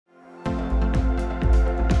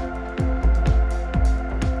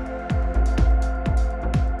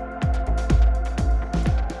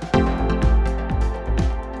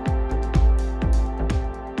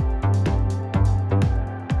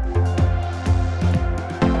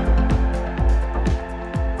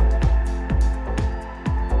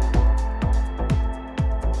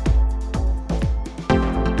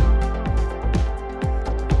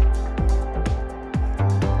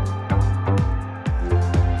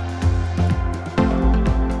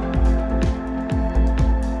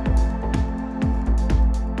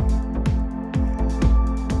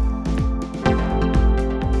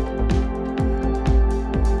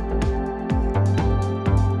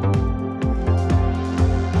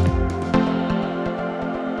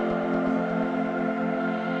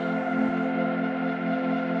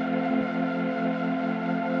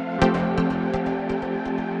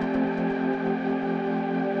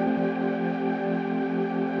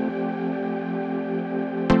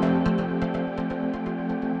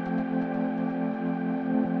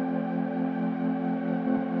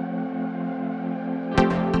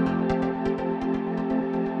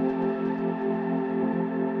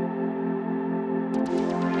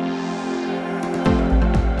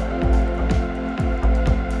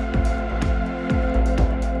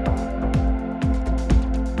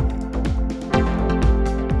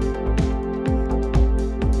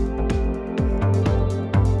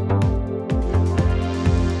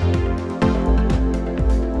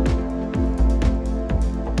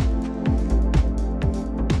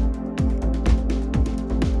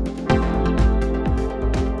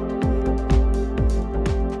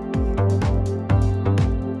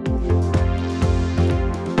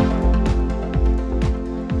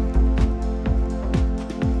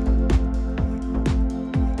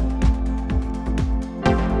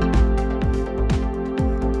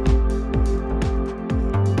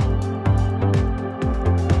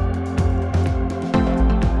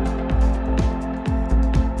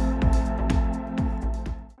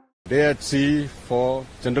Day at Sea for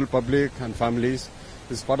general public and families.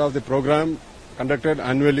 This is part of the program conducted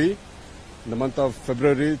annually in the month of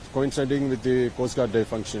February, coinciding with the Coast Guard Day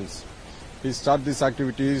functions. We start these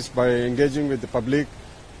activities by engaging with the public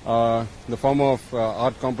in the form of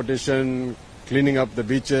art competition, cleaning up the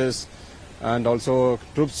beaches, and also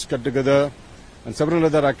troops get together and several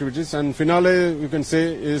other activities. And finale, you can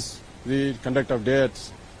say, is the conduct of Day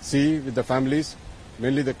at Sea with the families,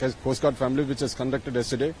 mainly the Coast Guard family, which is conducted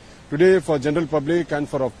yesterday. Today for general public and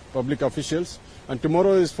for public officials, and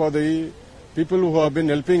tomorrow is for the people who have been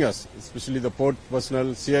helping us, especially the port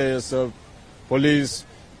personnel, CIS, police,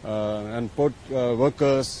 and port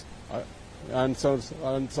workers, and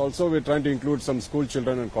also we're trying to include some school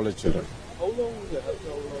children and college children. How long is it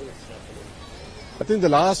happening? I think the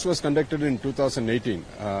last was conducted in 2018.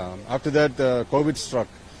 After that, COVID struck,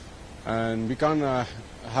 and we can't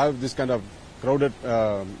have this kind of crowded,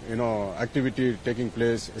 activity taking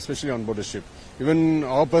place, especially on board a ship. Even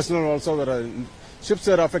our personnel also ships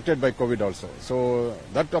were affected by COVID also. So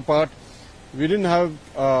that apart, we didn't have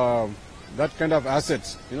that kind of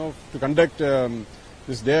assets, to conduct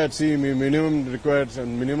this Day at Sea. Minimum required a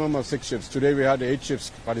minimum of 6 ships. Today we had 8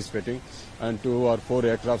 ships participating, and 2 or 4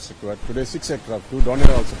 aircrafts required. Today 6 aircraft, 2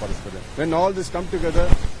 Dornier also participated. When all this come together,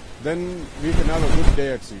 then we can have a good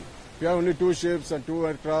Day at Sea. If you have only 2 ships and 2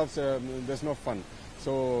 aircrafts, there's no fun.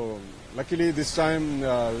 So luckily this time,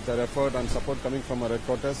 with our effort and support coming from our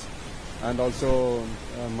headquarters, and also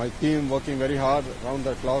my team working very hard around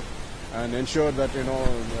the clock and ensure that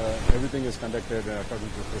everything is conducted according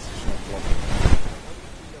to the precision of clock.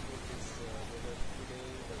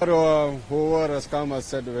 Whoever has come has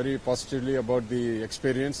said very positively about the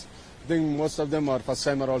experience. I think most of them are first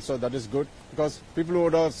timer also. That is good, because people who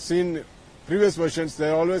would have seen previous versions, they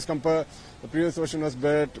always compare the previous version was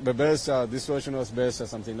best, this version was best or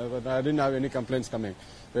something. But I didn't have any complaints coming.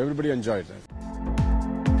 Everybody enjoyed it.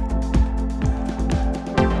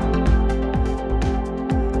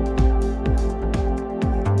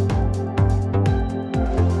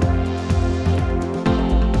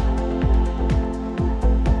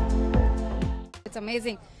 It's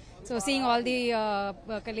amazing. So seeing all the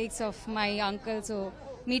colleagues of my uncle, so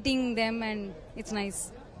meeting them, and it's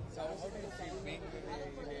nice.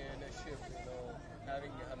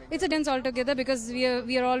 It's a dance altogether, because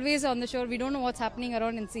we are always on the shore. We don't know what's happening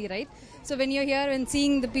around in sea, right? So when you're here and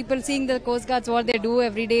seeing the people, seeing the Coast Guards, what they do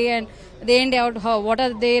every day, and day in day out, what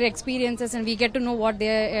are their experiences, and we get to know what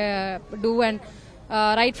they do, and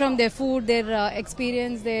right from their food, their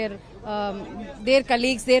experience, their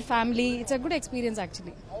colleagues, their family. It's a good experience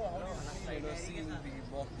actually.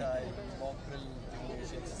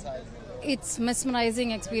 It's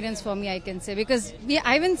mesmerizing experience for me, I can say, because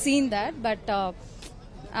I haven't seen that, but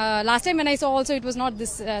last time when I saw also, it was not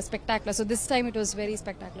this spectacular. So this time it was very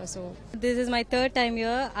spectacular. So this is my 3rd time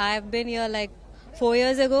here. I've been here like 4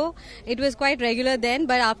 years ago. It was quite regular then,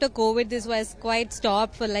 but after COVID this was quite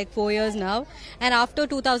stopped for like 4 years now. And after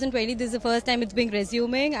 2020, this is the first time it's been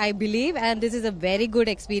resuming, I believe, and this is a very good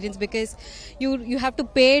experience, because you have to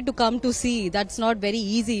pay to come to see. That's not very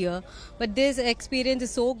easy here. But this experience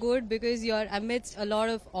is so good, because you're amidst a lot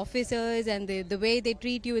of officers, and the way they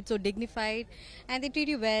treat you, it's so dignified, and they treat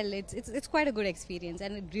you well. It's quite a good experience,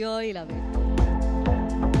 and I really love it.